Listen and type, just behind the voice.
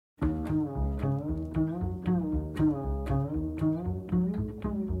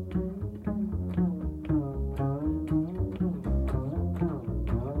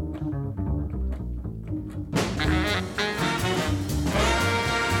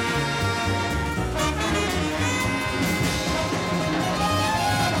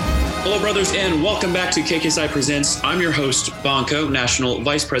Hello, brothers, and welcome back to KKSI Presents. I'm your host, Bonko, National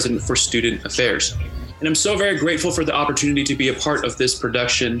Vice President for Student Affairs. And I'm so very grateful for the opportunity to be a part of this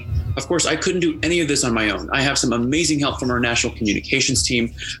production. Of course, I couldn't do any of this on my own. I have some amazing help from our national communications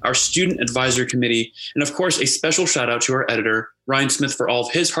team, our student advisory committee, and of course, a special shout out to our editor, Ryan Smith, for all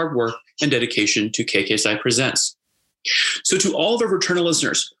of his hard work and dedication to KKSI Presents. So to all of our returning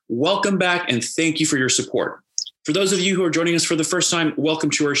listeners, welcome back and thank you for your support. For those of you who are joining us for the first time, welcome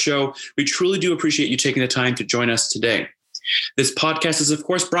to our show. We truly do appreciate you taking the time to join us today. This podcast is, of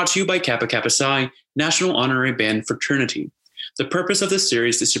course, brought to you by Kappa Kappa Psi, National Honorary Band Fraternity. The purpose of this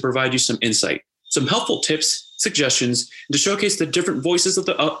series is to provide you some insight, some helpful tips, suggestions, and to showcase the different voices of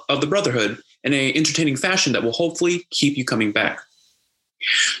the Brotherhood in an entertaining fashion that will hopefully keep you coming back.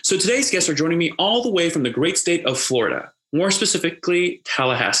 So today's guests are joining me all the way from the great state of Florida, more specifically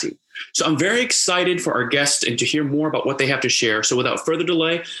Tallahassee. So I'm very excited for our guests and to hear more about what they have to share. So without further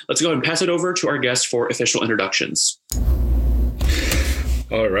delay, let's go ahead and pass it over to our guests for official introductions.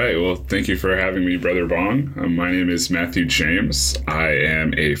 All right. Well, thank you for having me, Brother Bong. My name is Matthew James. I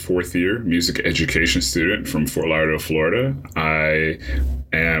am a fourth-year music education student from Fort Lauderdale, Florida. I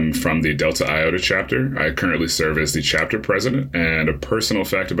am from the Delta Iota chapter. I currently serve as the chapter president. And a personal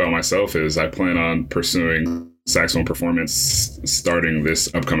fact about myself is I plan on pursuing saxophone performance starting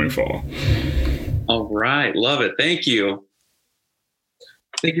this upcoming fall. All right. Love it. Thank you.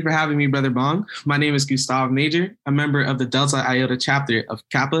 Thank you for having me, Brother Bong. My name is Gustav Major, a member of the Delta Iota chapter of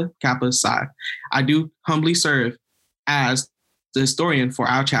Kappa Kappa Psi. I do humbly serve as the historian for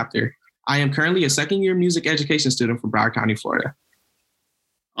our chapter. I am currently a second-year music education student from Broward County, Florida.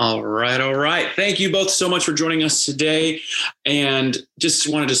 All right. Thank you both so much for joining us today. And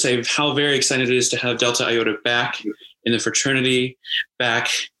just wanted to say how very excited it is to have Delta Iota back in the fraternity, back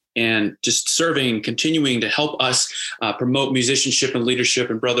and just serving, continuing to help us promote musicianship and leadership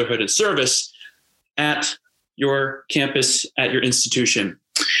and brotherhood and service at your campus, at your institution.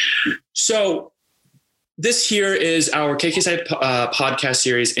 So this here is our KKSI podcast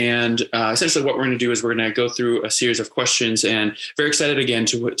series. And essentially what we're going to do is we're going to go through a series of questions, and very excited again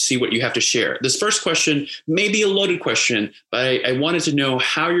to see what you have to share. This first question may be a loaded question, but I wanted to know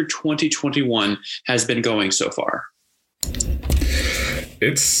how your 2021 has been going so far.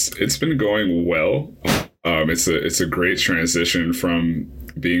 It's been going well. It's a great transition from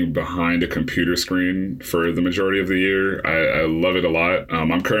being behind a computer screen for the majority of the year. I love it a lot.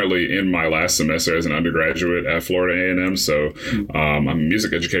 I'm currently in my last semester as an undergraduate at Florida A&M. So I'm a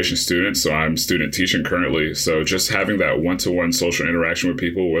music education student. So I'm student teaching currently. So just having that one-to-one social interaction with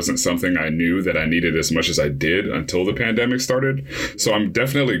people wasn't something I knew that I needed as much as I did until the pandemic started. So I'm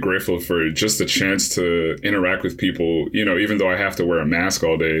definitely grateful for just the chance to interact with people, even though I have to wear a mask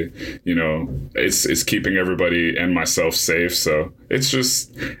all day, it's keeping everybody and myself safe. So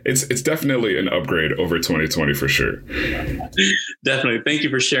it's definitely an upgrade over 2020 for sure. Definitely. Thank you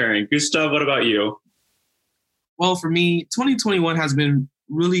for sharing. Gustav, what about you? Well, for me, 2021 has been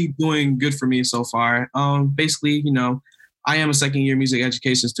really doing good for me so far. Basically, I am a second year music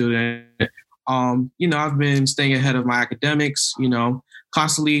education student. I've been staying ahead of my academics,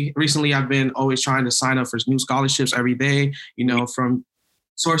 constantly. Recently, I've been always trying to sign up for new scholarships every day, from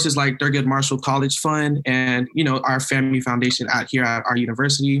sources like Thurgood Marshall College Fund and, our family foundation here at our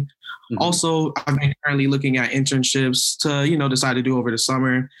university. Mm-hmm. Also, I've been currently looking at internships to, decide to do over the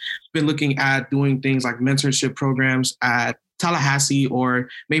summer. Been looking at doing things like mentorship programs at Tallahassee, or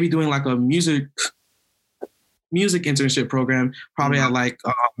maybe doing like a music internship program, probably at like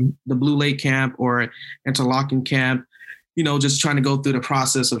the Blue Lake camp or Interlochen camp, just trying to go through the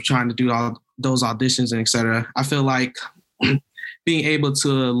process of trying to do all those auditions and et cetera. I feel like being able to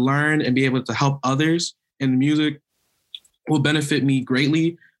learn and be able to help others in music will benefit me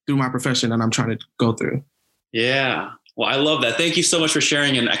greatly through my profession that I'm trying to go through. Yeah. Well, I love that. Thank you so much for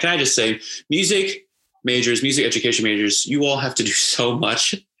sharing. And can I just say, music education majors, you all have to do so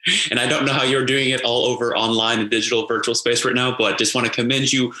much. And I don't know how you're doing it all over online and digital virtual space right now, but just want to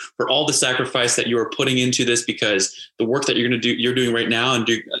commend you for all the sacrifice that you are putting into this, because the work that you're doing right now and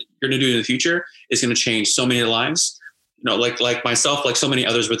you're going to do in the future is going to change so many lives. Like myself, like so many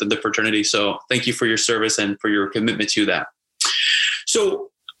others within the fraternity. So thank you for your service and for your commitment to that. So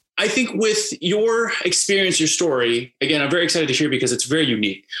I think with your experience, your story, again, I'm very excited to hear because it's very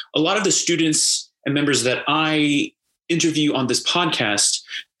unique. A lot of the students and members that I interview on this podcast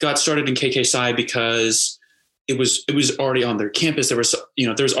got started in KKSI because it was already on their campus. There was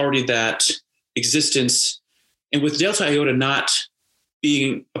already that existence. And with Delta Iota not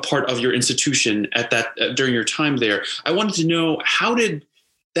being a part of your institution at that during your time there, I wanted to know, how did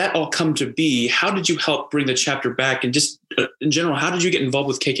that all come to be? How did you help bring the chapter back? And just in general, how did you get involved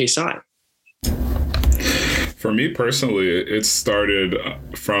with KK Psi? For me personally, it started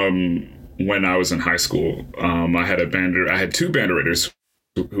from when I was in high school. I had two band directors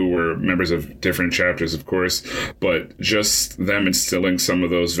who were members of different chapters, of course, but just them instilling some of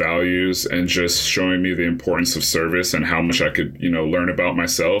those values and just showing me the importance of service and how much I could, learn about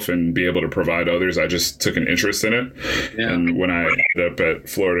myself and be able to provide others. I just took an interest in it. Yeah. And when I ended up at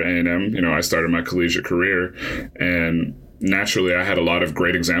Florida A&M, I started my collegiate career, and naturally, I had a lot of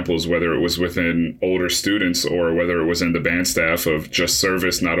great examples, whether it was within older students or whether it was in the band staff, of just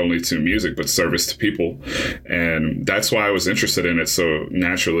service, not only to music, but service to people. And that's why I was interested in it. So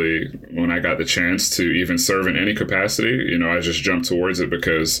naturally, when I got the chance to even serve in any capacity, I just jumped towards it,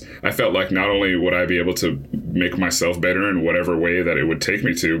 because I felt like not only would I be able to make myself better in whatever way that it would take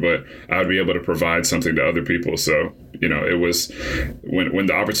me to, but I would be able to provide something to other people. So, it was when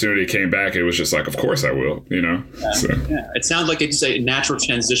the opportunity came back, it was just like, of course I will, Yeah. It sounds like it's a natural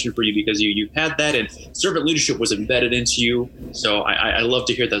transition for you, because you had that, and servant leadership was embedded into you. So I love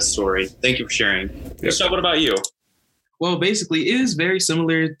to hear that story. Thank you for sharing. Yep. So what about you? Well, basically, it is very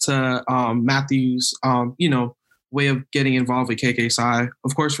similar to Matthew's, way of getting involved with KK Psi.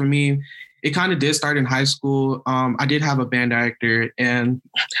 Of course, for me, it kind of did start in high school. I did have a band director, and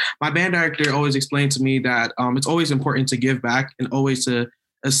my band director always explained to me that it's always important to give back and always to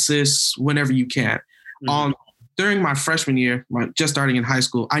assist whenever you can. Mm-hmm. During my freshman year, just starting in high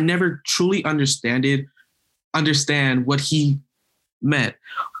school, I never truly understand what he meant.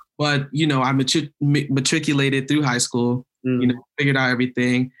 But, I matriculated through high school, figured out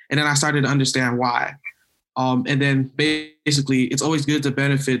everything. And then I started to understand why. And then basically, it's always good to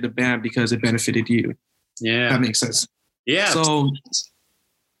benefit the band because it benefited you. Yeah. That makes sense. Yeah. So,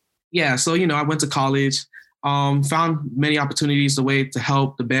 I went to college, found many opportunities, the way to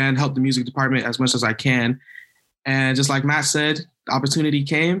help the band, help the music department as much as I can. And just like Matt said, the opportunity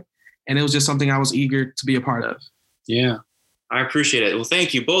came, and it was just something I was eager to be a part of. Yeah, I appreciate it. Well,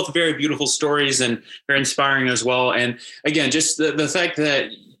 thank you. Both very beautiful stories and very inspiring as well. And again, just the fact that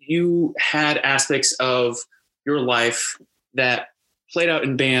you had aspects of your life that played out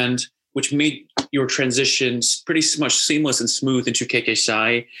in band, which made your transitions pretty much seamless and smooth into KK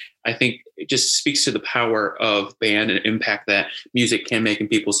Psi, I think it just speaks to the power of band and impact that music can make in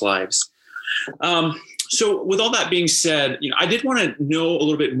people's lives. So with all that being said, I did want to know a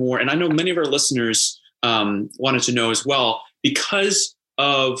little bit more, and I know many of our listeners wanted to know as well, because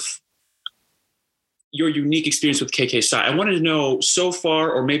of your unique experience with KK Psi. I wanted to know, so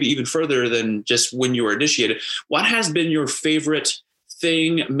far, or maybe even further than just when you were initiated, what has been your favorite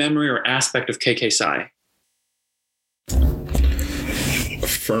thing, memory, or aspect of KK Psi?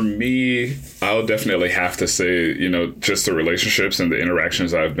 For me, I'll definitely have to say, just the relationships and the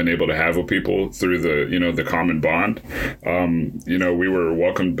interactions I've been able to have with people through the common bond. We were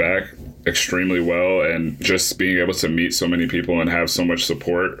welcomed back extremely well, and just being able to meet so many people and have so much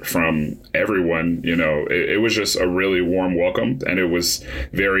support from everyone, it was just a really warm welcome, and it was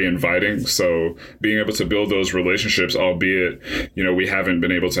very inviting. So being able to build those relationships, albeit, we haven't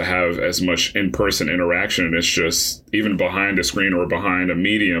been able to have as much in-person interaction, it's just even behind a screen or behind a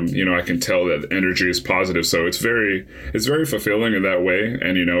medium, I can tell that the energy is positive. So it's very fulfilling in that way.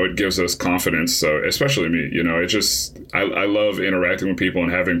 And, it gives us confidence. So especially me, I love interacting with people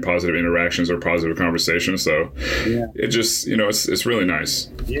and having positive interactions or positive conversations. So it just, it's really nice.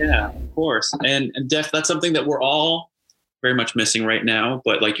 Yeah, of course. And that's something that we're all very much missing right now.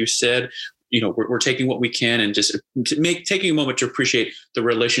 But like you said, we're taking what we can and just taking a moment to appreciate the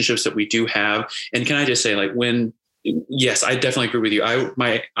relationships that we do have. And can I just say, yes, I definitely agree with you.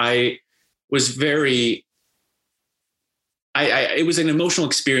 I was very, it was an emotional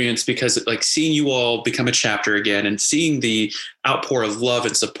experience, because seeing you all become a chapter again and seeing the outpour of love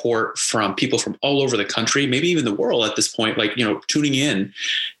and support from people from all over the country, maybe even the world at this point, tuning in,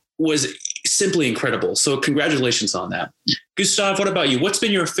 was simply incredible. So congratulations on that. Gustav, what about you? What's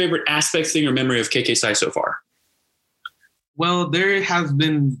been your favorite aspect, thing, or memory of KK Psi so far? Well, there have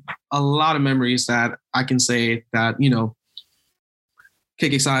been a lot of memories that I can say that,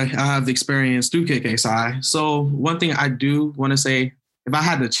 KK Psi, I have experienced through KK Psi. So one thing I do want to say, if I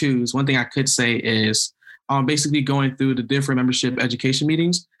had to choose, one thing I could say is basically going through the different membership education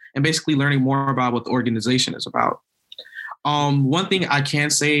meetings and basically learning more about what the organization is about. One thing I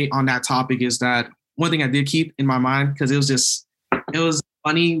can say on that topic is that one thing I did keep in my mind, because it was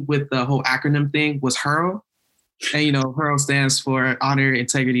funny with the whole acronym thing, was HURL. And, HURL stands for honor,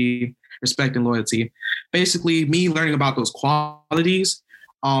 integrity, respect, and loyalty. Basically, me learning about those qualities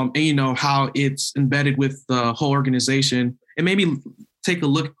and, how it's embedded with the whole organization, it made me take a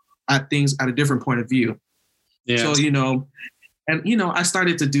look at things at a different point of view. Yeah. So, I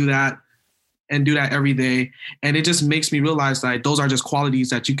started to do that and do that every day. And it just makes me realize that those are just qualities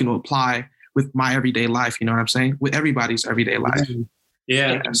that you can apply with my everyday life. You know what I'm saying? With everybody's everyday life.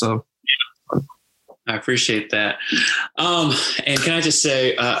 Yeah. So I appreciate that. And can I just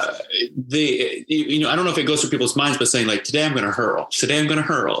say, I don't know if it goes through people's minds, but saying like, today I'm going to hurl. Today I'm going to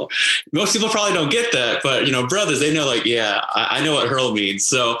hurl. Most people probably don't get that, but brothers, they know like, yeah, I know what hurl means.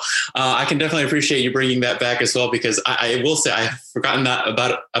 So I can definitely appreciate you bringing that back as well, because I will say I've forgotten that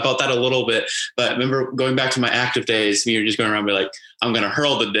about that a little bit. But I remember going back to my active days, you're just going around and be like, I'm going to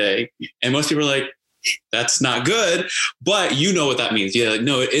hurl today. And most people are like, that's not good, but you know what that means. Yeah,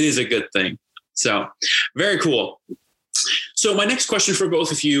 no, it is a good thing. So very cool. So my next question for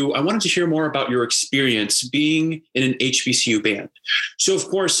both of you, I wanted to hear more about your experience being in an HBCU band. So of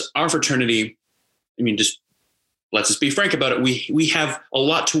course, our fraternity, let's just be frank about it. We have a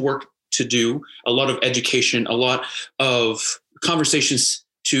lot to work to do, a lot of education, a lot of conversations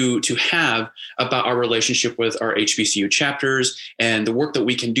to have about our relationship with our HBCU chapters and the work that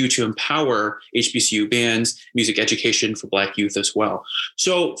we can do to empower HBCU bands, music education for Black youth as well.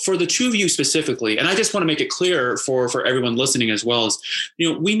 So for the two of you specifically, and I just want to make it clear for everyone listening as well, is,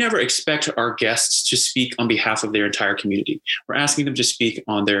 we never expect our guests to speak on behalf of their entire community. We're asking them to speak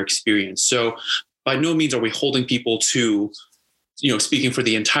on their experience. So by no means are we holding people to speaking for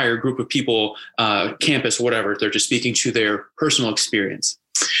the entire group of people, campus, whatever. They're just speaking to their personal experience.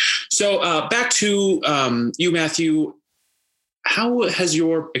 So back to you, Matthew. How has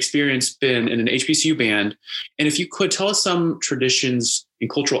your experience been in an HBCU band? And if you could tell us some traditions and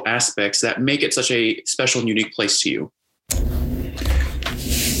cultural aspects that make it such a special and unique place to you.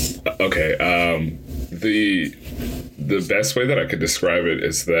 Okay. The best way that I could describe it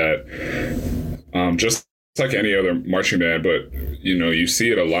is that just like any other marching band, but you see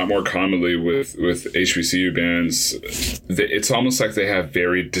it a lot more commonly with HBCU bands. It's almost like they have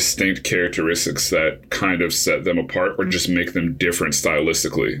very distinct characteristics that kind of set them apart or just make them different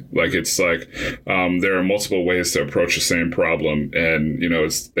stylistically. Like it's like there are multiple ways to approach the same problem, and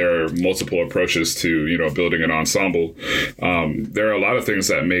there are multiple approaches to building an ensemble. There are a lot of things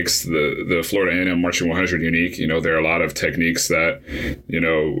that makes the Florida A&M Marching 100 unique. There are a lot of techniques that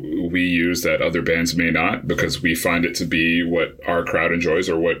we use that other bands may not, because we find it to be what our crowd enjoys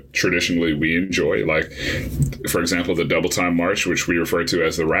or what traditionally we enjoy. Like, for example, the double time march, which we refer to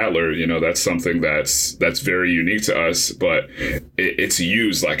as the Rattler, that's something that's very unique to us, but it's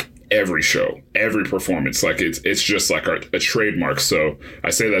used like every show, every performance. Like it's just like a trademark. So I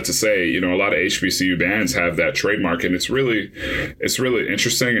say that to say, a lot of HBCU bands have that trademark, and it's really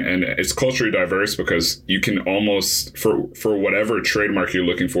interesting, and it's culturally diverse because you can almost, for whatever trademark you're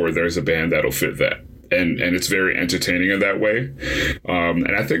looking for, there's a band that'll fit that. And it's very entertaining in that way.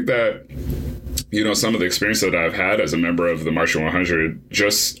 And I think that, some of the experience that I've had as a member of the Marching 100,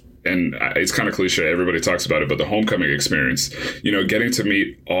 and it's kind of cliche, everybody talks about it, but the homecoming experience, getting to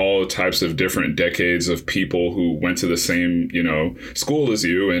meet all types of different decades of people who went to the same, school as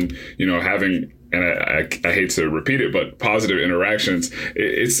you, and, having, and I hate to repeat it, but positive interactions,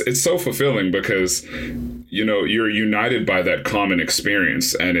 it's so fulfilling because, you're united by that common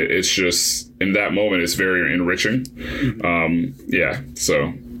experience, and it's just, in that moment, it's very enriching.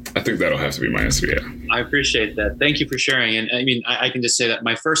 So I think that'll have to be my answer. Yeah. I appreciate that. Thank you for sharing. And I can just say that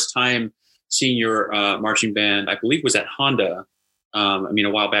my first time seeing your marching band, I believe, was at Honda. A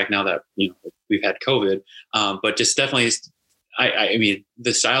while back now that we've had COVID, but just definitely,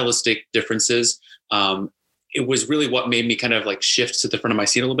 the stylistic differences. It was really what made me kind of like shift to the front of my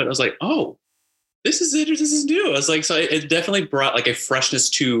seat a little bit. I was like, oh, this is it. This is new. I was like, so it definitely brought like a freshness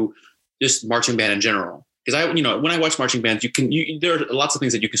to just marching band in general. Because when I watch marching bands, there are lots of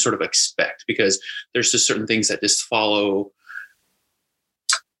things that you can sort of expect, because there's just certain things that just follow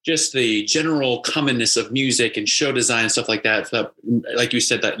just the general commonness of music and show design and stuff like that. So, like you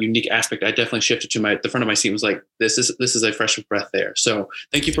said, that unique aspect, I definitely shifted to the front of my seat and was like, this is a fresh breath there. So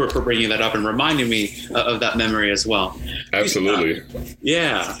thank you for bringing that up and reminding me of that memory as well. Absolutely.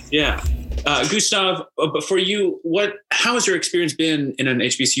 Yeah. Gustav, for you, how has your experience been in an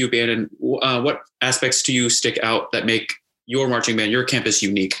HBCU band, and what aspects do you stick out that make your marching band, your campus,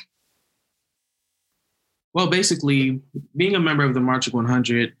 unique? Well, basically, being a member of the Marching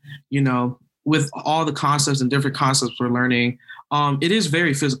 100, with all the concepts and different concepts we're learning, it is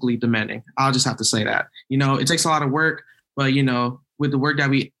very physically demanding. I'll just have to say that. It takes a lot of work, but with the work that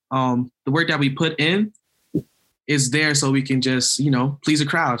we put in, is there so we can just please a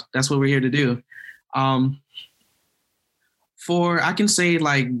crowd. That's what we're here to do. I can say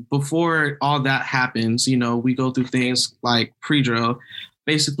like before all that happens, you know, we go through things like pre-drill.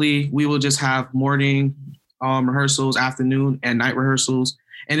 Basically, we will just have morning rehearsals, afternoon and night rehearsals.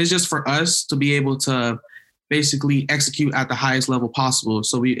 And it's just for us to be able to basically execute at the highest level possible.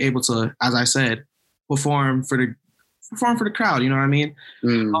 So we're able to, as I said, perform for the crowd. You know what I mean?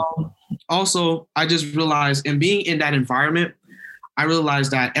 Also, I just realized in being in that environment, I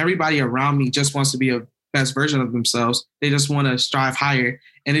realized that everybody around me just wants to be a best version of themselves. They just want to strive higher.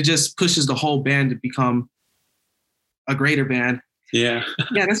 And it just pushes the whole band to become a greater band. Yeah.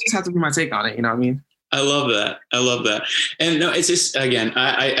 Yeah, that's just have to be my take on it. You know what I mean? I love that. I love that. And no, it's just, again,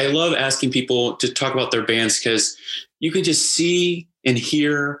 I love asking people to talk about their bands because you can just see and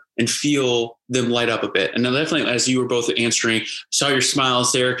hear and feel them light up a bit. And definitely, as you were both answering, saw your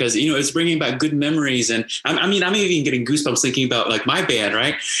smiles there because, you know, it's bringing back good memories. And I'm even getting goosebumps thinking about like my band,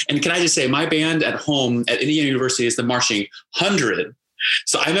 right? And can I just say my band at home at Indiana University is the Marching 100.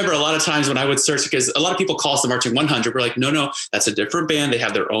 So I remember a lot of times when I would search, because a lot of people call us the Marching 100. We're like, no, that's a different band. They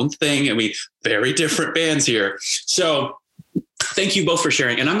have their own thing. And we very different bands here. So thank you both for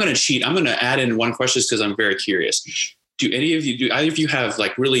sharing. And I'm going to cheat. I'm going to add in one question because I'm very curious. Do either of you have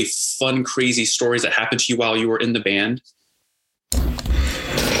like really fun, crazy stories that happened to you while you were in the band?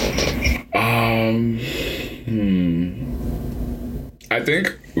 I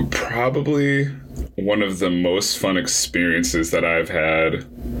think probably one of the most fun experiences that I've had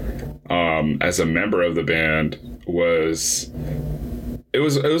as a member of the band was it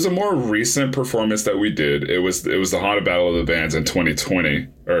was a more recent performance that we did. It was the Honda Battle of the Bands in 2020,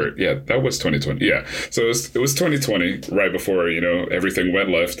 or yeah, that was 2020. Yeah, so it was 2020, right before, you know, everything went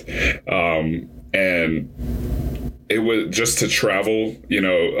left, and it was just to travel, you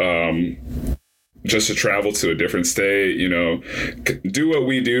know. Just to travel to a different state, you know, do what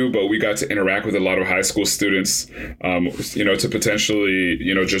we do, but we got to interact with a lot of high school students, you know, to potentially,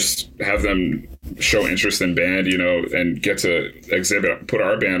 you know, just have them show interest in band, you know, and get to put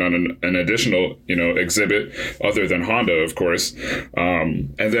our band on an additional, you know, exhibit other than Honda, of course.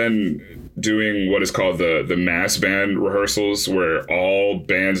 And then doing what is called the mass band rehearsals, where all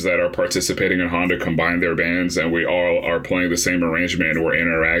bands that are participating in Honda combine their bands and we all are playing the same arrangement and we're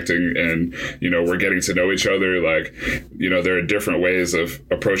interacting and, you know, we're getting to know each other. Like, you know, there are different ways of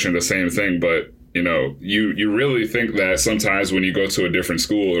approaching the same thing, but you know, you really think that sometimes when you go to a different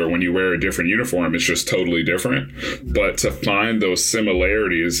school or when you wear a different uniform, it's just totally different. But to find those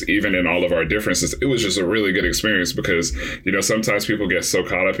similarities, even in all of our differences, it was just a really good experience because, you know, sometimes people get so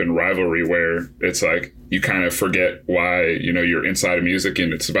caught up in rivalry where it's like you kind of forget why, you know, you're inside of music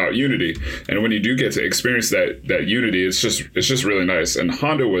and it's about unity. And when you do get to experience that unity, it's just really nice. And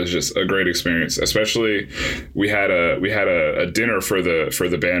Honda was just a great experience. Especially we had a dinner for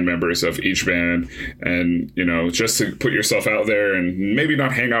the band members of each band. And, you know, just to put yourself out there and maybe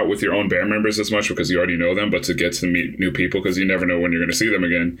not hang out with your own band members as much because you already know them, but to get to meet new people because you never know when you're going to see them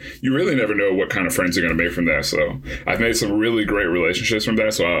again. You really never know what kind of friends you're going to make from that. So I've made some really great relationships from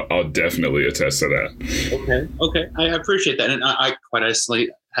that. So I'll definitely attest to that. Okay. I appreciate that. And I quite honestly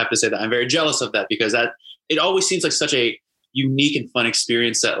have to say that I'm very jealous of that because it always seems like such a unique and fun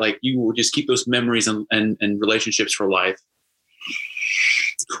experience that like you will just keep those memories and relationships for life.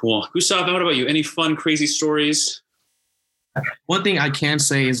 Cool. Gustav, what about you? Any fun, crazy stories? One thing I can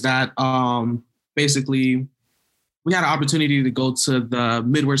say is that basically we had an opportunity to go to the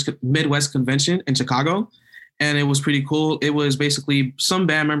Midwest Convention in Chicago, and it was pretty cool. It was basically some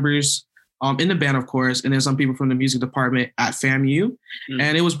band members in the band, of course, and then some people from the music department at FAMU,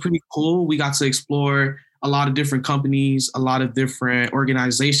 and it was pretty cool. We got to explore a lot of different companies, a lot of different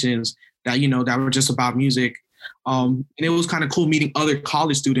organizations that, you know, that were just about music. And it was kind of cool meeting other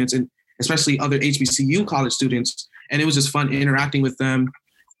college students and especially other HBCU college students. And it was just fun interacting with them.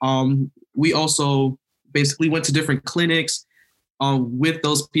 We also basically went to different clinics with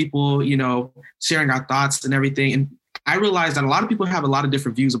those people, you know, sharing our thoughts and everything. And I realized that a lot of people have a lot of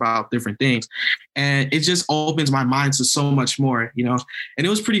different views about different things. And it just opens my mind to so much more, you know, and it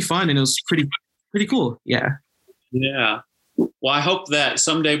was pretty fun and it was pretty cool. Yeah. Yeah. Well, I hope that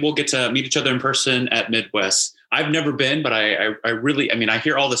someday we'll get to meet each other in person at Midwest. I've never been, but I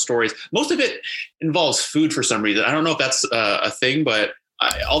hear all the stories. Most of it involves food for some reason. I don't know if that's a thing, but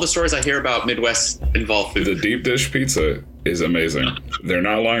all the stories I hear about Midwest involve food. The deep dish pizza is amazing. They're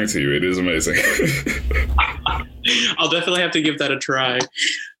not lying to you. It is amazing. I'll definitely have to give that a try.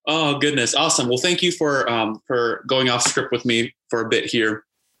 Oh, goodness. Awesome. Well, thank you for going off script with me for a bit here.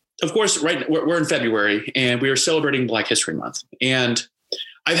 Of course, right, we're in February and we are celebrating Black History Month. And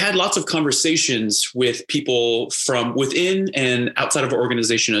I've had lots of conversations with people from within and outside of our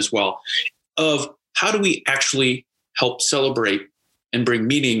organization as well of how do we actually help celebrate and bring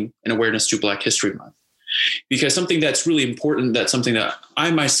meaning and awareness to Black History Month? Because something that's really important, that's something that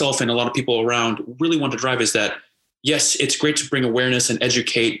I myself and a lot of people around really want to drive, is that, yes, it's great to bring awareness and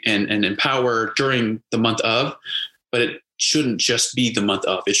educate and empower during the month of, but it shouldn't just be the month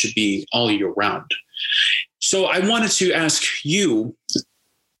of, it should be all year round. So I wanted to ask you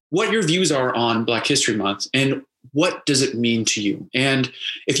what your views are on Black History Month and what does it mean to you? And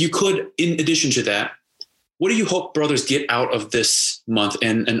if you could, in addition to that, what do you hope brothers get out of this month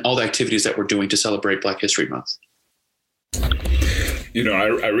and all the activities that we're doing to celebrate Black History Month? You know,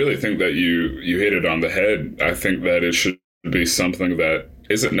 I really think that you hit it on the head. I think that it should be something that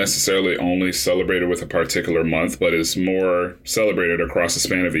isn't necessarily only celebrated with a particular month, but is more celebrated across the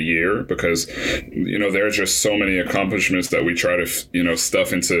span of a year, because, you know, there are just so many accomplishments that we try to, you know,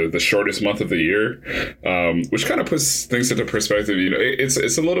 stuff into the shortest month of the year, which kind of puts things into perspective. You know,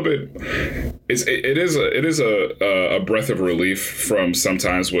 it's a little bit, it is a breath of relief from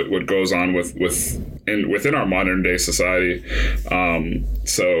sometimes what goes on within our modern day society.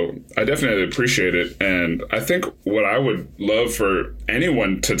 So I definitely appreciate it. And I think what I would love for anyone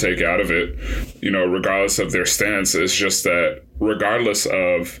to take out of it, you know, regardless of their stance, is just that regardless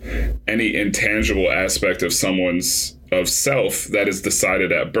of any intangible aspect of someone's of self that is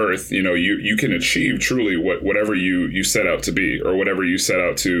decided at birth, you know, you can achieve truly whatever you set out to be, or whatever you set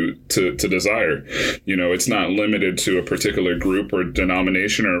out to desire. You know, it's not limited to a particular group or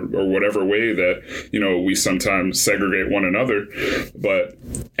denomination or whatever way that, you know, we sometimes segregate one another. But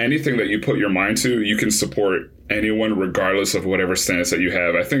anything that you put your mind to, you can support anyone regardless of whatever stance that you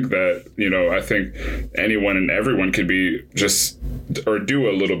have. I think that, you know, I think anyone and everyone can be just, or do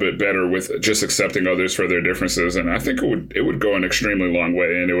a little bit better with just accepting others for their differences. And I think it would go an extremely long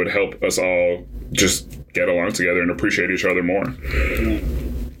way, and it would help us all just get along together and appreciate each other more.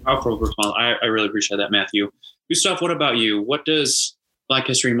 Powerful response. I really appreciate that, Matthew. Gustav, what about you? What does Black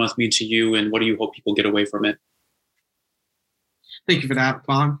History Month mean to you, and what do you hope people get away from it? Thank you for that,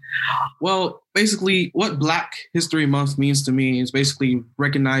 Bon. Well, basically, what Black History Month means to me is basically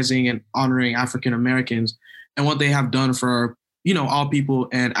recognizing and honoring African Americans and what they have done for, you know, all people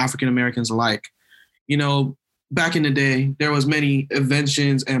and African Americans alike. You know, back in the day, there was many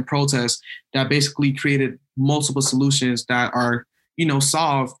inventions and protests that basically created multiple solutions that are, you know,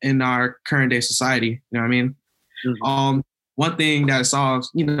 solved in our current day society. You know what I mean? Mm-hmm. One thing that solves,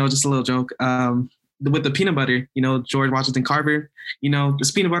 you know, just a little joke, with the peanut butter, you know, George Washington Carver, you know,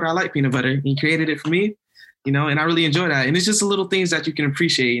 this peanut butter, I like peanut butter. He created it for me, you know, and I really enjoy that. And it's just the little things that you can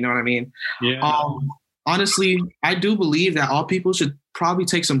appreciate, you know what I mean? Yeah. Honestly, I do believe that all people should probably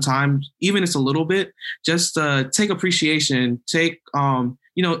take some time, even if it's a little bit, just take appreciation, take,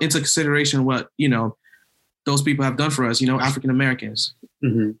 you know, into consideration what, you know, those people have done for us, you know, African Americans.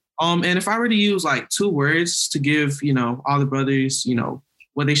 Mm-hmm. And if I were to use like 2 words to give, you know, all the brothers, you know,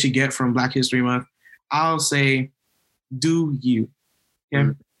 what they should get from Black History Month, I'll say, do you. Yeah.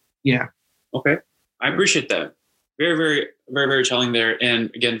 Mm-hmm. Yeah. Okay. I appreciate that. Very, very, very, very telling there.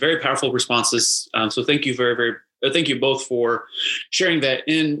 And again, very powerful responses. So thank you thank you both for sharing that.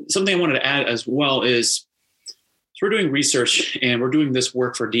 And something I wanted to add as well is, so we're doing research and we're doing this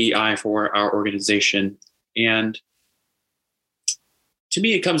work for DEI for our organization. And to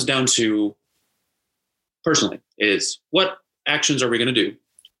me, it comes down to, personally, is what actions are we going to do?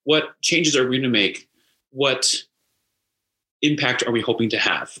 What changes are we going to make? What impact are we hoping to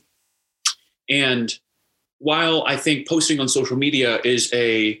have? And while I think posting on social media is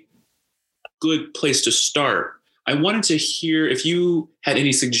a good place to start, I wanted to hear if you had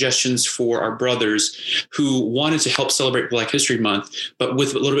any suggestions for our brothers who wanted to help celebrate Black History Month, but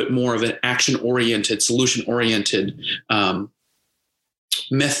with a little bit more of an action-oriented, solution-oriented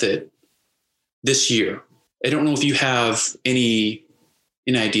method this year. I don't know if you have any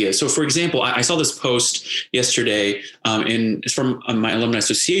ideas. So, for example, I saw this post yesterday, it's from my alumni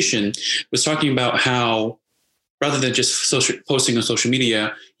association, was talking about how rather than just posting on social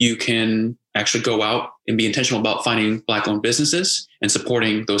media, you can actually go out and be intentional about finding Black-owned businesses and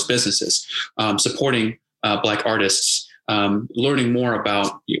supporting those businesses, supporting Black artists, learning more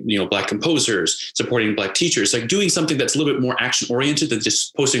about, you know, Black composers, supporting Black teachers, like doing something that's a little bit more action-oriented than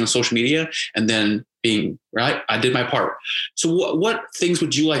just posting on social media and then being, right, I did my part. So what things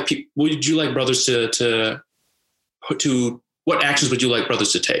would you like brothers to what actions would you like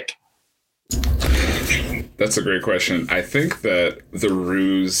brothers to take? That's a great question. I think that the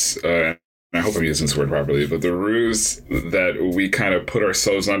ruse I hope I'm using this word properly, but the ruse that we kind of put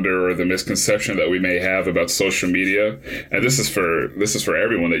ourselves under, or the misconception that we may have about social media, and this is for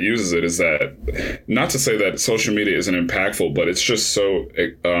everyone that uses it, is that, not to say that social media isn't impactful, but it's just so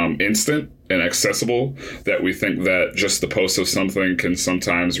instant and accessible that we think that just the post of something can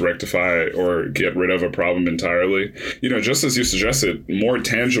sometimes rectify or get rid of a problem entirely. Just as you suggested, more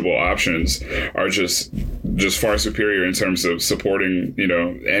tangible options are just far superior in terms of supporting,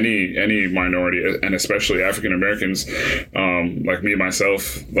 any minority, and especially African Americans, like me,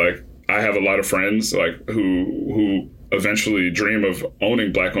 myself. Like, I have a lot of friends who eventually dream of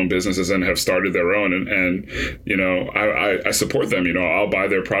owning Black-owned businesses and have started their own. And I support them. I'll buy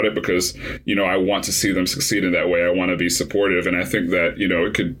their product because, I want to see them succeed in that way. I want to be supportive. And I think that,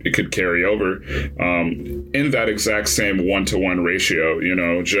 it could carry over in that exact same 1-to-1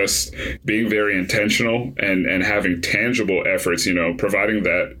 ratio, just being very intentional and having tangible efforts, providing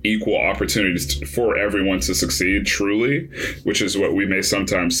that equal opportunities for everyone to succeed truly, which is what we may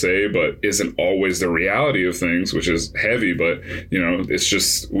sometimes say, but isn't always the reality of things, which is heavy, but it's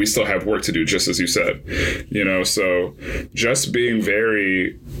just, we still have work to do, just as you said. So just being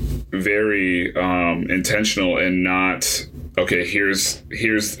very, very intentional, and not, okay, here's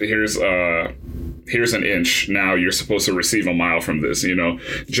an inch, now you're supposed to receive a mile from this.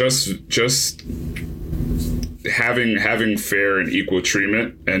 Just having fair and equal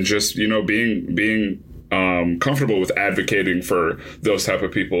treatment, and just being comfortable with advocating for those type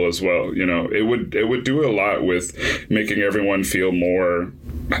of people as well. It would do a lot with making everyone feel more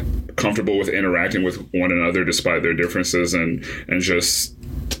comfortable with interacting with one another despite their differences, and just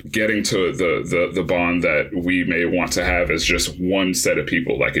getting to the bond that we may want to have as just one set of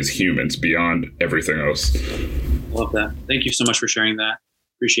people, like as humans, beyond everything else. Love that. Thank you so much for sharing that.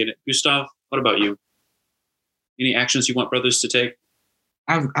 Appreciate it. Gustav, what about you? Any actions you want brothers to take?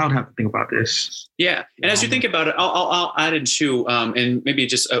 I would have to think about this. Yeah, and as you think about it, I'll add in too, and maybe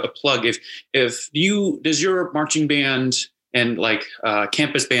just a plug. If does your marching band and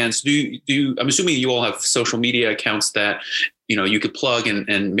campus bands, do you? I'm assuming you all have social media accounts that you could plug,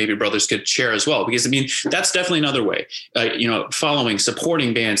 and maybe brothers could share as well, because that's definitely another way. Following,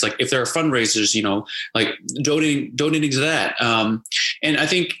 supporting bands, like if there are fundraisers, donating to that. And I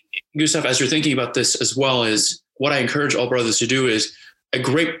think, Gustav, as you're thinking about this as well, is what I encourage all brothers to do is, a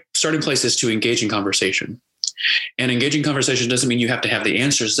great starting place is to engage in conversation. And engaging conversation doesn't mean you have to have the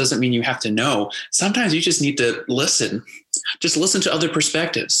answers. Doesn't mean you have to know. Sometimes you just need to listen. Just listen to other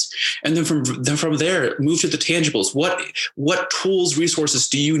perspectives. And then from there, move to the tangibles. What tools, resources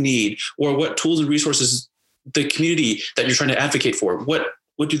do you need? Or what tools and resources the community that you're trying to advocate for, what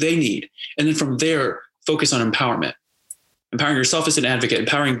do they need? And then from there, focus on empowerment. Empowering yourself as an advocate,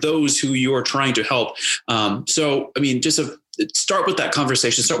 empowering those who you're trying to help. Start with that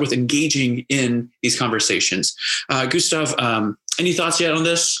conversation. Start with engaging in these conversations. Gustav, any thoughts yet on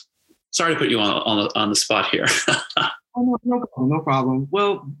this? Sorry to put you on the spot here. Oh, no problem.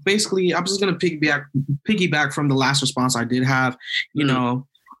 Well, basically, I'm just going to piggyback from the last response I did have,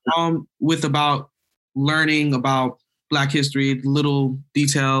 with about learning about Black history, little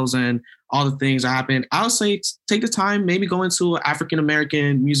details and all the things that happened. I would say take the time, maybe go into an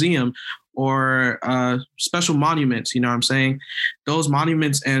African-American museum or special monuments. You know what I'm saying? Those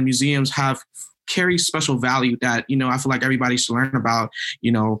monuments and museums carry special value that, I feel like everybody should learn about,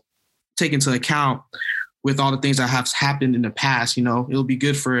 take into account with all the things that have happened in the past. It'll be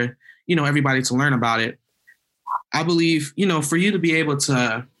good for, everybody to learn about it. I believe, for you to be able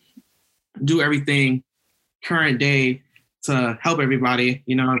to do everything current day to help everybody,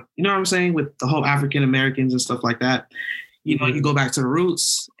 you know what I'm saying, with the whole African Americans and stuff like that. You go back to the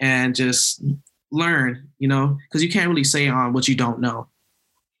roots and just learn, because you can't really say on what you don't know.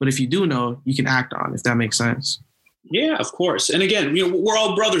 But if you do know, you can act on, if that makes sense. Yeah, of course. And again, we're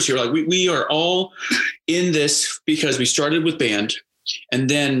all brothers here. Like we are all in this because we started with band, and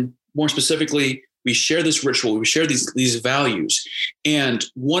then more specifically, we share this ritual. We share these values, and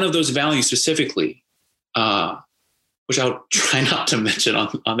one of those values specifically, which I'll try not to mention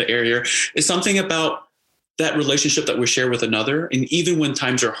on the air here, is something about that relationship that we share with another. And even when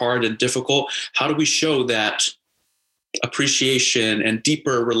times are hard and difficult, how do we show that appreciation and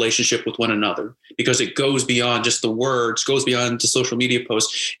deeper relationship with one another? Because it goes beyond just the words, goes beyond the social media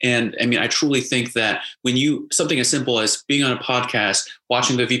posts. And I truly think that when something as simple as being on a podcast,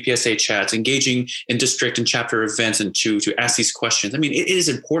 watching the VPSA chats, engaging in district and chapter events, and to ask these questions, it is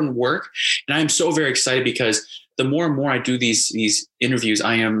important work. And I'm so very excited because the more and more I do these interviews,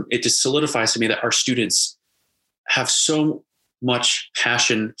 it just solidifies to me that our students have so much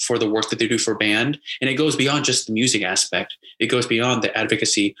passion for the work that they do for band. And it goes beyond just the music aspect. It goes beyond the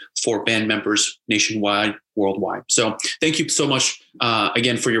advocacy for band members nationwide, worldwide. So thank you so much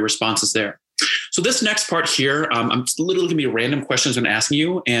again for your responses there. So this next part here, I'm literally going to be random questions I'm asking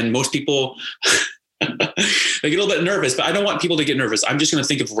you. And most people, they get a little bit nervous, but I don't want people to get nervous. I'm just going to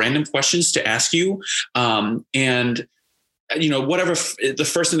think of random questions to ask you. And whatever the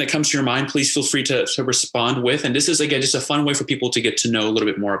first thing that comes to your mind, please feel free to respond with. And this is, again, just a fun way for people to get to know a little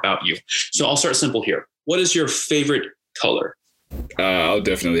bit more about you. So I'll start simple here. What is your favorite color? I'll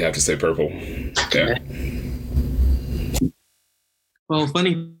definitely have to say purple. Yeah. Well,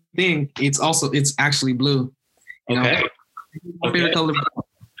 funny thing, it's actually blue. Okay. My favorite color.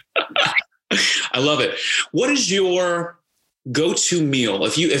 I love it. What is your go-to meal?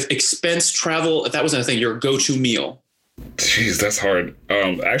 If expense travel, if that wasn't a thing, your go-to meal? Jeez, that's hard.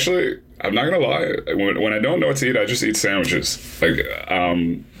 Actually, I'm not gonna lie. When I don't know what to eat, I just eat sandwiches. Like,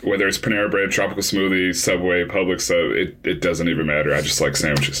 whether it's Panera Bread, tropical smoothie, Subway, Publix, it doesn't even matter. I just like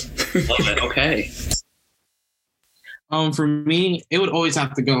sandwiches. Love it. Okay. For me, it would always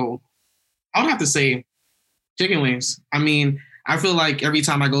have to go. I would have to say chicken wings. I mean, I feel like every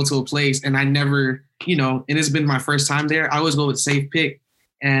time I go to a place and I never, and it's been my first time there, I always go with safe pick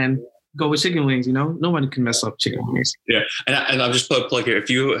and go with chicken wings. Nobody can mess up chicken wings. Yeah, and I'll just put a plug here. If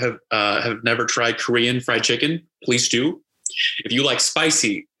you have never tried Korean fried chicken, please do. If you like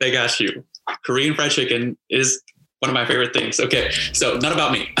spicy, they got you. Korean fried chicken is one of my favorite things. Okay, so not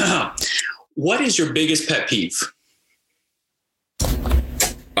about me. What is your biggest pet peeve?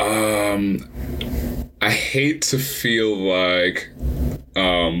 I hate to feel like,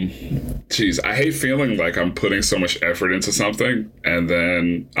 I hate feeling like I'm putting so much effort into something and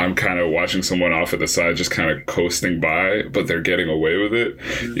then I'm kind of watching someone off at the side just kind of coasting by, but they're getting away with it.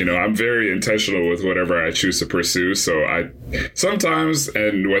 I'm very intentional with whatever I choose to pursue. So I sometimes,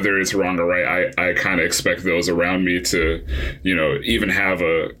 and whether it's wrong or right, I kind of expect those around me to, even have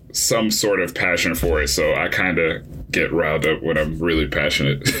some sort of passion for it. So I kind of get riled up when I'm really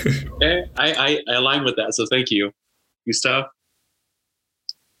passionate. Okay, I align with that. So thank you. Gustav?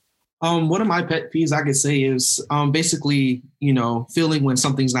 One of my pet peeves I could say is basically, feeling when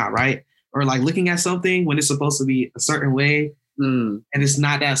something's not right, or like looking at something when it's supposed to be a certain way and it's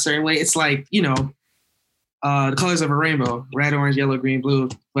not that certain way. It's like, the colors of a rainbow, red, orange, yellow, green, blue.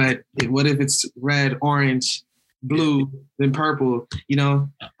 But what if it's red, orange, blue, then purple? I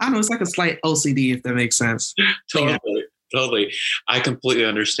don't know. It's like a slight OCD, if that makes sense. Totally. I completely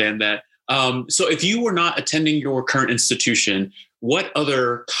understand that. So if you were not attending your current institution, what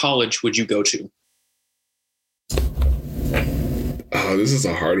other college would you go to? Oh, this is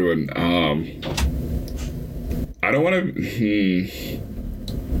a hard one. I don't want to.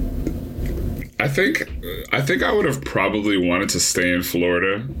 I think I would have probably wanted to stay in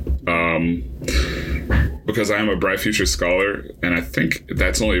Florida, because I am a Bright Future Scholar, and I think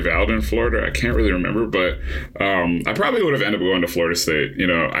that's only valid in Florida. I can't really remember, but I probably would have ended up going to Florida State.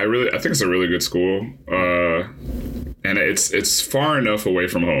 I think it's a really good school. And it's far enough away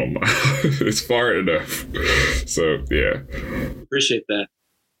from home. It's far enough. So, yeah. Appreciate that.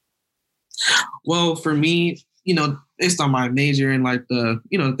 Well, for me, based on my major and like the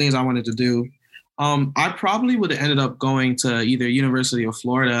things I wanted to do, I probably would have ended up going to either University of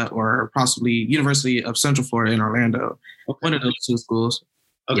Florida or possibly University of Central Florida in Orlando. Okay. One of those two schools.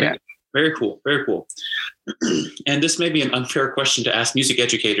 Okay. Yeah. Very cool. Very cool. And this may be an unfair question to ask music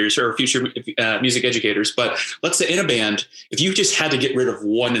educators or future music educators, but let's say in a band, if you just had to get rid of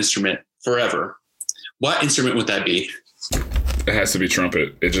one instrument forever, what instrument would that be? It has to be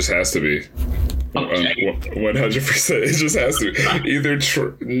trumpet. It just has to be. 100%. It just has to be. Either,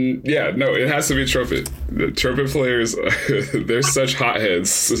 it has to be trumpet. The trumpet players, they're such hotheads.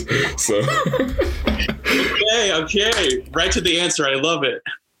 So. Okay. Right to the answer. I love it.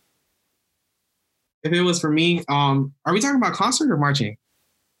 If it was for me, are we talking about concert or marching?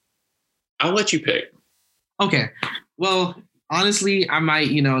 I'll let you pick. Okay. Well, honestly, I might,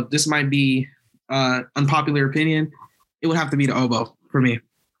 this might be unpopular opinion. It would have to be the oboe for me.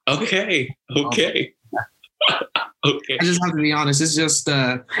 Okay. Okay. Okay. I just have to be honest. It's just,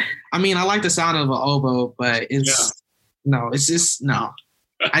 I like the sound of an oboe, but it's just, no.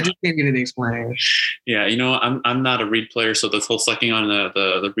 I just can't get it explained. Yeah, I'm not a reed player, so this whole sucking on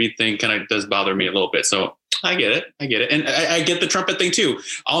the reed thing kind of does bother me a little bit. So I get it. And I get the trumpet thing too.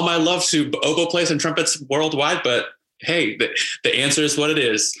 All my love to oboe players and trumpets worldwide, but hey, the answer is what it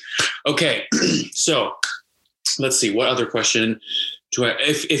is. Okay, so let's see. What other question do I?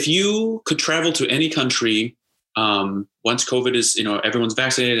 If you could travel to any country, once COVID is, everyone's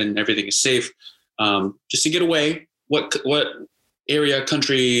vaccinated and everything is safe, just to get away, what area,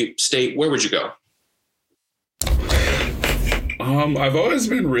 country, state, where would you go? I've always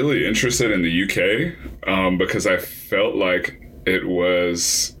been really interested in the UK because I felt like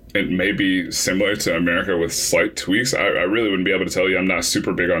it may be similar to America with slight tweaks. I really wouldn't be able to tell you. I'm not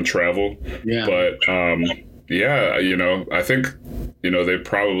super big on travel. Yeah. But yeah, I think, they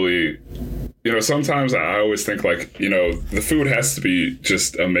probably, sometimes I always think like, the food has to be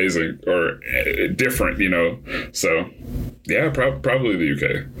just amazing or different, So yeah, probably the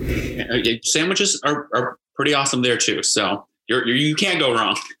UK. Yeah, sandwiches are pretty awesome there too. So you can't go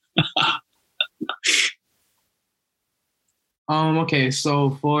wrong. Okay,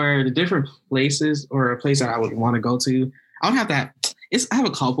 so for the different places or a place that I would want to go to, I would have that. I have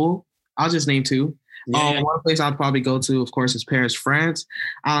a couple. I'll just name two. Yeah. One place I'd probably go to, of course, is Paris, France.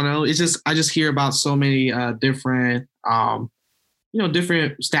 I don't know. I just hear about so many different,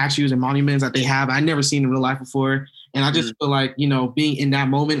 different statues and monuments that they have. I've never seen in real life before. And I just feel like, being in that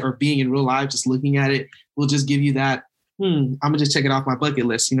moment or being in real life, just looking at it will just give you that, I'm gonna just check it off my bucket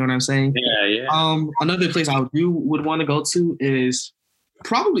list. You know what I'm saying? Yeah. Another place I would want to go to is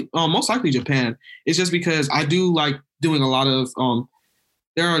probably most likely Japan. It's just because I do like doing a lot of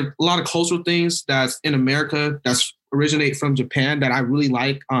there are a lot of cultural things that's in America that's originate from Japan that I really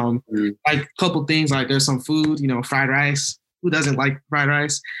like. Like a couple things, like there's some food, fried rice. Who doesn't like fried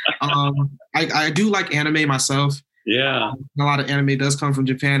rice? I do like anime myself. Yeah. A lot of anime does come from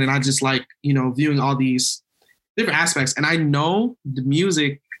Japan, and I just like, viewing all these different aspects. And I know the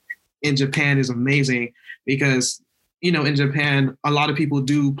music in Japan is amazing because, in Japan, a lot of people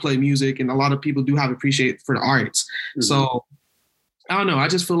do play music and a lot of people do have appreciate for the arts. Mm-hmm. So I don't know. I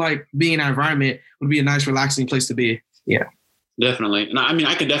just feel like being in that environment would be a nice, relaxing place to be. Yeah. Definitely. And I mean,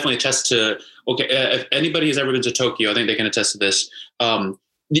 I can definitely attest to, if anybody has ever been to Tokyo, I think they can attest to this. Even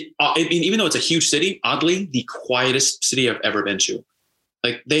though it's a huge city, oddly, the quietest city I've ever been to.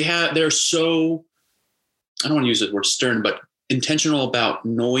 Like they're so, I don't want to use the word stern, but intentional about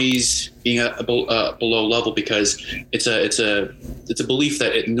noise being below level because it's a belief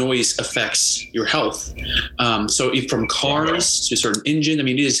that noise affects your health. So from cars to certain engine, I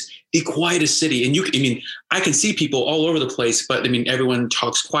mean, it is the quietest city. And I can see people all over the place, but everyone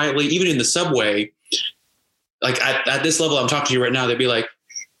talks quietly, even in the subway. Like at this level, I'm talking to you right now, they'd be like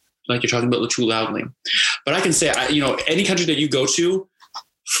you're talking about too loudly. But I can say, any country that you go to,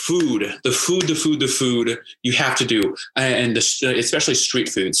 the food you have to do. And especially street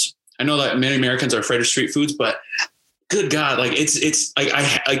foods. I know that many Americans are afraid of street foods, but good God, like it's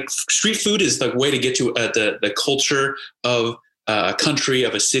like street food is the way to get to the culture of a country,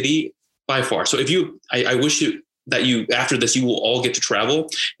 of a city by far. So I wish that you, after this, you will all get to travel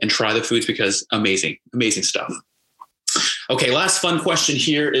and try the foods because amazing stuff. Okay. Last fun question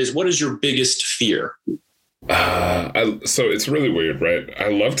here is, what is your biggest fear? So it's really weird, right? I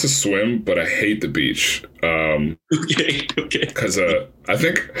love to swim, but I hate the beach. Okay. Because I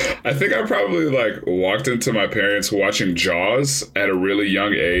think I probably walked into my parents watching Jaws at a really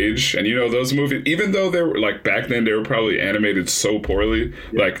young age, and those movies, even though they were back then, they were probably animated so poorly,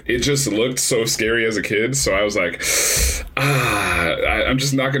 it just looked so scary as a kid. So I was like, I'm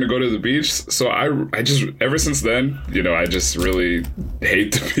just not going to go to the beach. So I just ever since then, I just really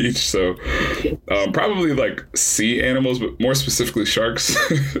hate the beach. So probably sea animals, but more specifically sharks.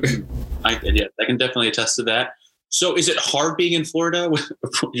 I can definitely attest to that. So is it hard being in Florida?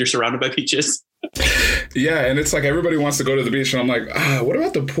 You're surrounded by beaches? Yeah, and it's everybody wants to go to the beach, and I'm like, what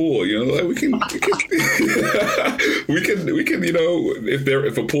about the pool? We can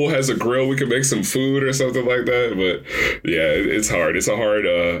if a pool has a grill, we can make some food or something like that. But yeah, it's hard. It's a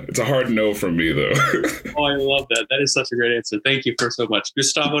hard no from me though. Oh, I love that. That is such a great answer. Thank you so much.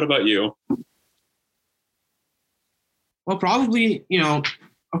 Gustav, what about you? Well, probably,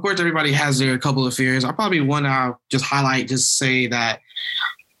 of course, everybody has their couple of fears. I probably want to just highlight, just say that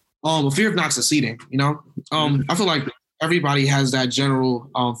a fear of not succeeding, I feel like everybody has that general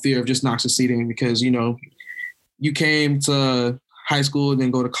fear of just not succeeding because, you came to high school and then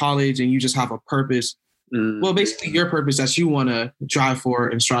go to college and you just have a purpose. Well, basically your purpose that you want to drive for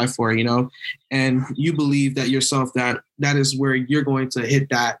and strive for, and you believe that yourself, that is where you're going to hit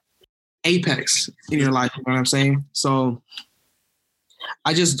that apex in your life. You know what I'm saying? So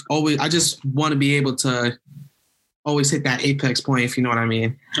I just want to be able to always hit that apex point, if you know what I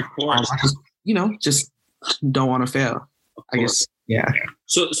mean. Of course. Just don't want to fail. I guess. Yeah.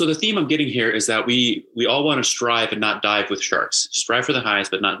 So the theme I'm getting here is that we all want to strive and not dive with sharks. Strive for the highs,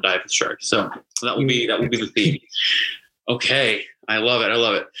 but not dive with sharks. So that will be the theme. Okay. I love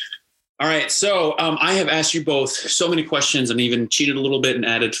it. All right. So I have asked you both so many questions and even cheated a little bit and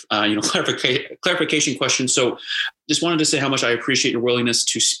added, clarification questions. So just wanted to say how much I appreciate your willingness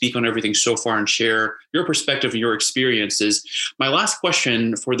to speak on everything so far and share your perspective and your experiences. My last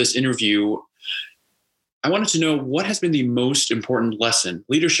question for this interview, I wanted to know what has been the most important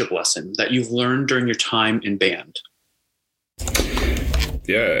leadership lesson that you've learned during your time in band?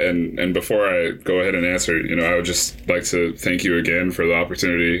 Yeah, and before I go ahead and answer, I would just like to thank you again for the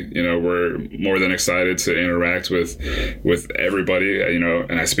opportunity. We're more than excited to interact with everybody.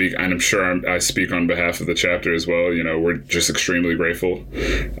 And I'm sure I speak on behalf of the chapter as well. We're just extremely grateful.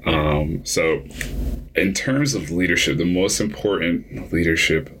 So, in terms of leadership, the most important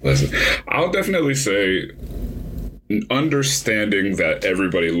leadership lesson, I'll definitely say understanding that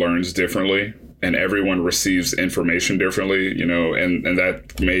everybody learns differently. And everyone receives information differently, and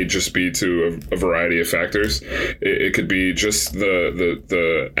that may just be to a variety of factors. It could be just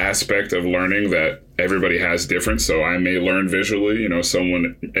the aspect of learning that everybody has different. So I may learn visually,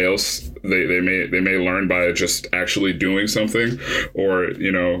 someone else, they may learn by just actually doing something, or,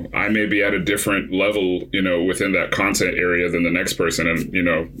 I may be at a different level, within that content area than the next person. And,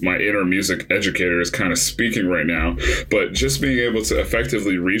 my inner music educator is kind of speaking right now, but just being able to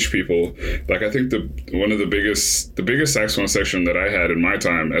effectively reach people. Like, I think one of the biggest saxophone section that I had in my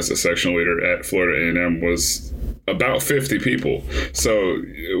time as a section leader at Florida A&M was about 50 people. So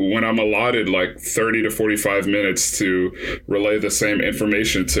when I'm allotted like 30 to 45 minutes to relay the same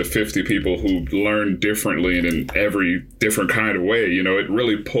information to 50 people who learn differently and in every different kind of way, it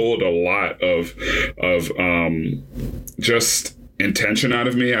really pulled a lot of just intention out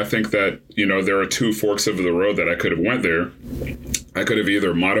of me. I think that, there are two forks of the road that I could have went there. I could have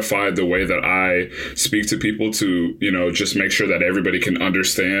either modified the way that I speak to people to, just make sure that everybody can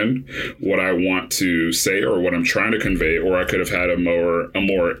understand what I want to say or what I'm trying to convey, or I could have had a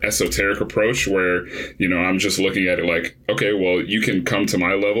more esoteric approach where, I'm just looking at it like, okay, well, you can come to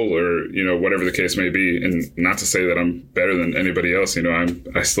my level, or, whatever the case may be. And not to say that I'm better than anybody else,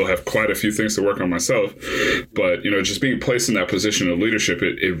 I still have quite a few things to work on myself, but, just being placed in that position of leadership,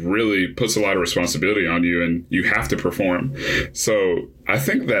 it really puts a lot of responsibility on you, and you have to perform. So I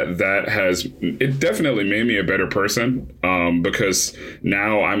think it definitely made me a better person, because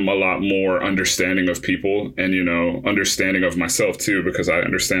now I'm a lot more understanding of people and, understanding of myself too, because I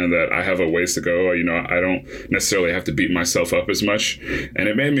understand that I have a ways to go. I don't necessarily have to beat myself up as much. And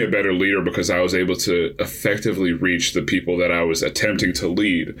it made me a better leader because I was able to effectively reach the people that I was attempting to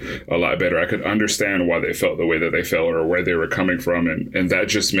lead a lot better. I could understand why they felt the way that they felt or where they were coming from. And that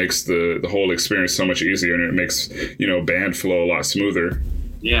just makes the whole experience so much easier, and it makes, band flow a lot smoother.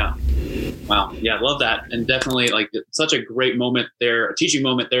 Yeah. Wow. Yeah, I love that. And definitely such a great moment there, a teaching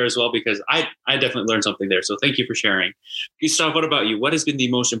moment there as well, because I definitely learned something there. So thank you for sharing. Gustav, what about you? What has been the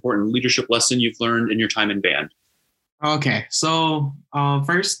most important leadership lesson you've learned in your time in band? Okay. So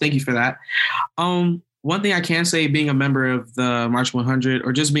first, thank you for that. One thing I can say, being a member of the March 100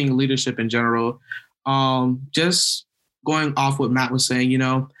 or just being in leadership in general, just going off what Matt was saying,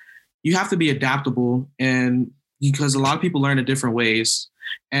 you have to be adaptable, and because a lot of people learn in different ways.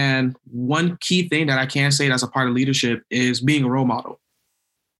 And one key thing that I can say that's a part of leadership is being a role model.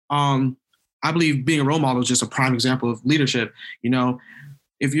 I believe being a role model is just a prime example of leadership.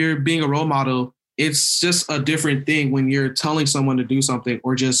 If you're being a role model, it's just a different thing when you're telling someone to do something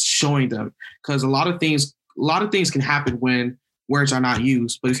or just showing them, because a lot of things can happen when words are not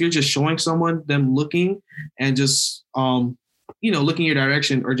used. But if you're just showing someone, them looking and just, looking your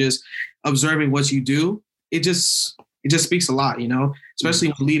direction or just observing what you do, it just speaks a lot, especially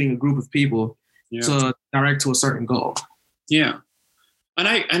when leading a group of people to direct to a certain goal. Yeah. And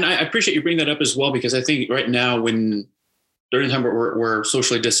I appreciate you bringing that up as well, because I think right now during the time we're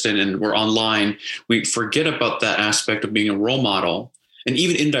socially distant and we're online, we forget about that aspect of being a role model, and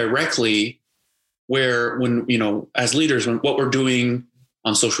even indirectly as leaders, what we're doing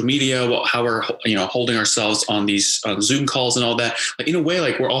on social media, how we're, holding ourselves on these Zoom calls and all that, in a way,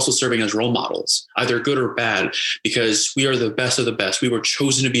 we're also serving as role models, either good or bad, because we are the best of the best. We were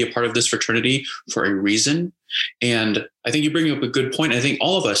chosen to be a part of this fraternity for a reason. And I think you bring up a good point. I think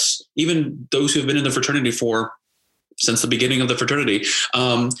all of us, even those who have been in the fraternity since the beginning of the fraternity,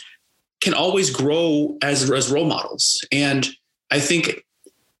 can always grow as role models. And I think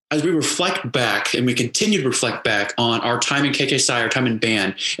as we reflect back, and we continue to reflect back on our time in KKSI, our time in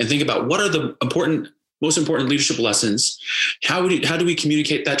band, and think about what are the most important leadership lessons, how do we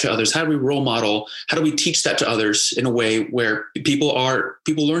communicate that to others? How do we role model? How do we teach that to others in a way where people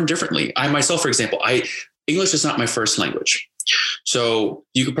learn differently? I myself, for example, English is not my first language. So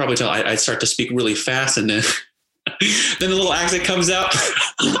you could probably tell I start to speak really fast, and then then a little accent comes out.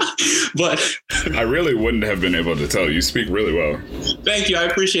 But I really wouldn't have been able to tell. You speak really well. Thank you. I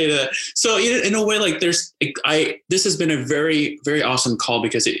appreciate it. So in a way, like this has been a very, very awesome call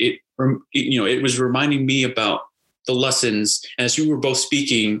because it was reminding me about the lessons. And as you were both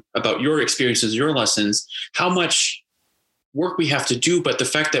speaking about your experiences, your lessons, how much work we have to do, but the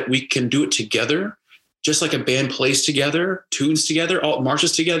fact that we can do it together, just like a band plays together, tunes together, all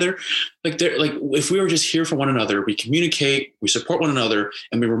marches together. Like if we were just here for one another, we communicate, we support one another,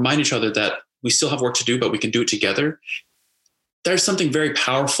 and we remind each other that we still have work to do, but we can do it together. There's something very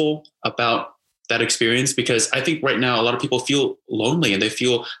powerful about that experience, because I think right now a lot of people feel lonely and they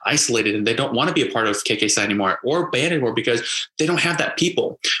feel isolated and they don't want to be a part of KK Psi anymore or band anymore because they don't have that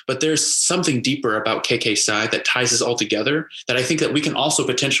people. But there's something deeper about KK Psi that ties us all together that I think that we can also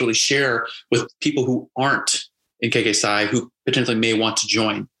potentially share with people who aren't in KK Psi who potentially may want to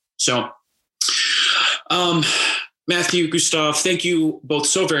join. So, Matthew, Gustav, thank you both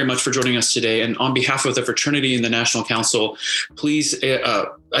so very much for joining us today. And on behalf of the fraternity and the National Council, please, I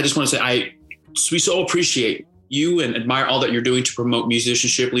just want to say, we so appreciate you and admire all that you're doing to promote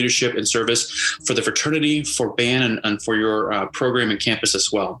musicianship, leadership, and service for the fraternity, for band, and for your program and campus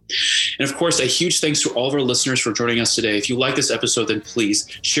as well. And of course, a huge thanks to all of our listeners for joining us today. If you like this episode, then please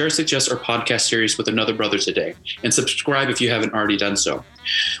share, suggest our podcast series with another brother today, and subscribe if you haven't already done so.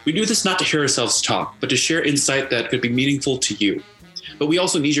 We do this not to hear ourselves talk, but to share insight that could be meaningful to you. But we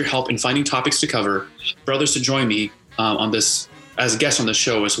also need your help in finding topics to cover, brothers to join me on this as guests on the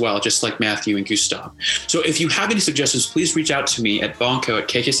show as well, just like Matthew and Gustav. So if you have any suggestions, please reach out to me at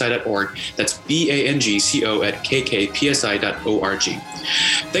banco@kkpsi.org. That's BANGCO@kkpsi.org.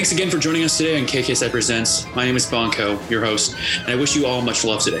 Thanks again for joining us today on KK Psi Presents. My name is Banco, your host, and I wish you all much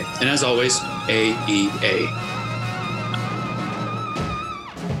love today. And as always, AEA.